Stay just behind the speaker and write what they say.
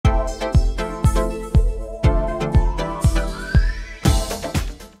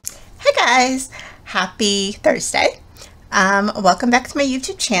guys, happy Thursday. Welcome back to my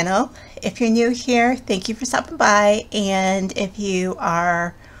YouTube channel. If you're new here, thank you for stopping by, and if you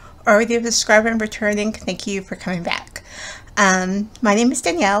are already a subscriber and returning, thank you for coming back. My name is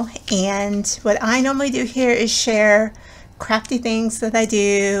Danielle, and what I normally do here is share crafty things that I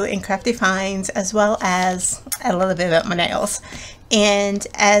do and crafty finds, as well as a little bit about my nails. And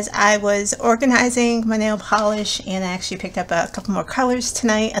as I was organizing my nail polish, and I actually picked up a couple more colors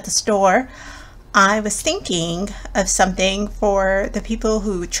tonight at the store, I was thinking of something for the people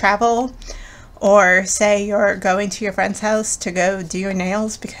who travel, or say you're going to your friend's house to go do your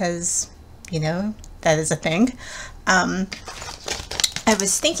nails, because, you know, that is a thing. I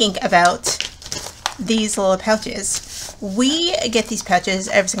was thinking about these little pouches. We get these pouches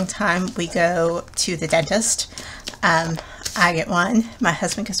every single time we go to the dentist. I get one, my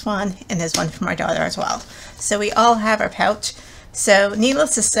husband gets one, and there's one from our daughter as well. So we all have our pouch. So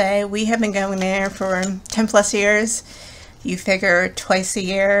needless to say, we have been going there for 10 plus years. You figure twice a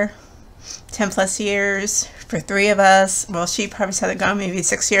year, 10 plus years for 3 of us. Well, she probably started going maybe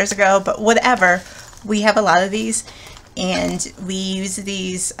 6 years ago, but whatever. We have a lot of these, and we use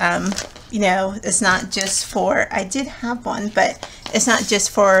these, you know, it's not just for, I did have one, but it's not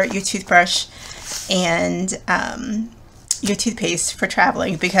just for your toothbrush and your toothpaste for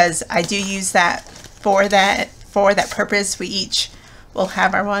traveling, because I do use that for that purpose. We each will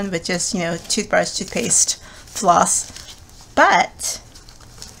have our one with just, you know, toothbrush, toothpaste, floss. But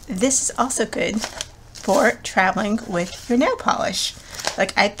this is also good for traveling with your nail polish.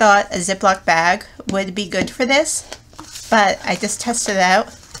 Like, I thought a Ziploc bag would be good for this, but I just tested it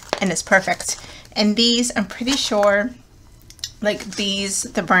out and it's perfect. And these, I'm pretty sure, like these,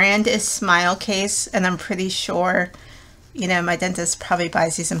 the brand is Smile Case, and I'm pretty sure, you know, my dentist probably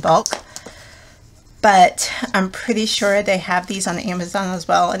buys these in bulk, but I'm pretty sure they have these on Amazon as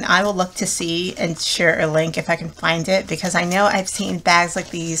well, and I will look to see and share a link if I can find it, because I know I've seen bags like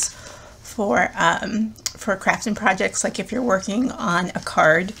these for crafting projects, like if you're working on a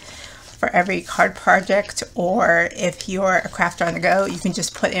card for every card project, or if you're a crafter on the go, you can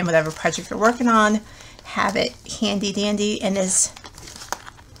just put in whatever project you're working on, have it handy dandy in this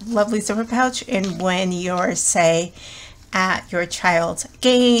lovely zipper pouch, and when you're, say, at your child's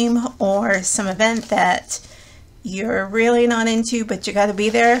game or some event that you're really not into but you got to be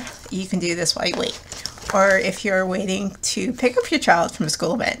there, you can do this while you wait. Or if you're waiting to pick up your child from a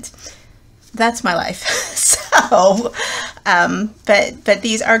school event. That's my life. So but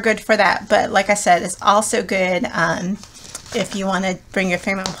these are good for that. But like I said, it's also good if you want to bring your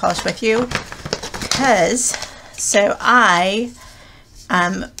fingernail polish with you, because so I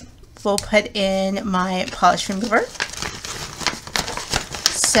will put in my polish remover,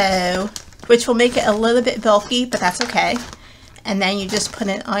 so, which will make it a little bit bulky, but that's okay. And then you just put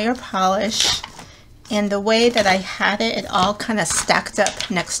in all your polish, and the way that I had it, it all kind of stacked up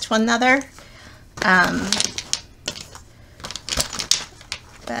next to one another.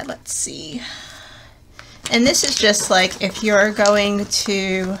 But let's see. And this is just like if you're going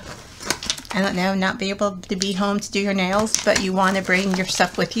to, I don't know, not be able to be home to do your nails, but you want to bring your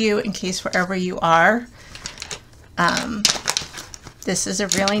stuff with you in case wherever you are. This is a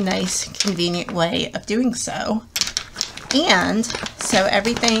really nice, convenient way of doing so. And so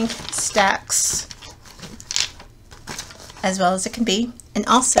everything stacks as well as it can be. And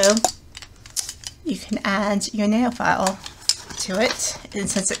also, you can add your nail file to it. And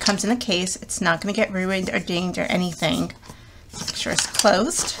since it comes in a case, it's not going to get ruined or dinged or anything. Make sure it's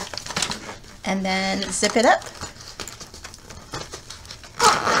closed. And then zip it up.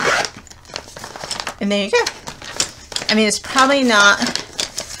 And there you go. I mean, it's probably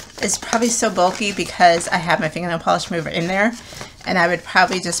so bulky because I have my fingernail polish remover in there, and I would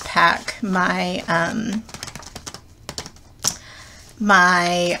probably just pack my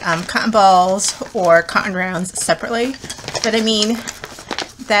cotton balls or cotton rounds separately. But I mean,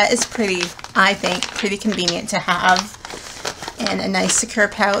 that is pretty, I think, pretty convenient to have in a nice secure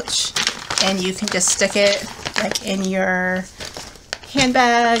pouch, and you can just stick it like in your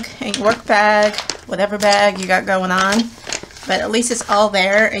handbag, in your work bag, whatever bag you got going on. But at least it's all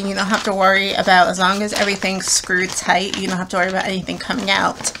there, and you don't have to worry about, as long as everything's screwed tight, you don't have to worry about anything coming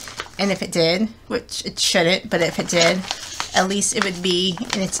out. And if it did, which it shouldn't, but if it did, at least it would be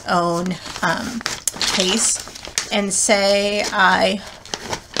in its own case. And say I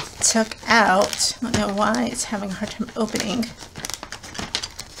took out, I don't know why it's having a hard time opening.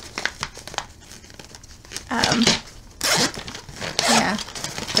 Yeah,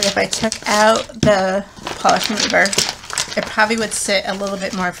 but if I took out the polish remover, it probably would sit a little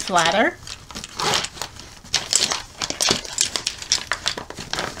bit more flatter.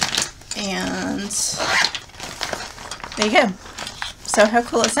 And there you go. So how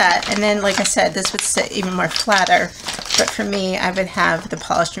cool is that? And then, like I said, this would sit even more flatter, but for me, I would have the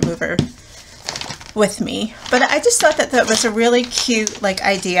polish remover with me. But I just thought that that was a really cute like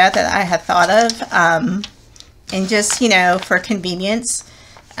idea that I had thought of, and just, you know, for convenience.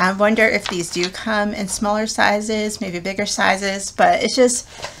 I wonder if these do come in smaller sizes, maybe bigger sizes, but it's just,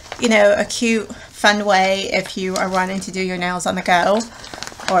 you know, a cute, fun way if you are wanting to do your nails on the go,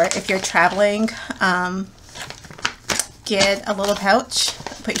 or if you're traveling. Get a little pouch,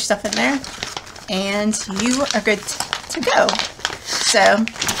 put your stuff in there, and you are good to go. So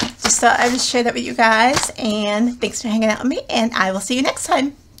just thought I would share that with you guys, and thanks for hanging out with me, and I will see you next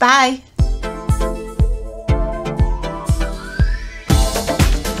time. Bye.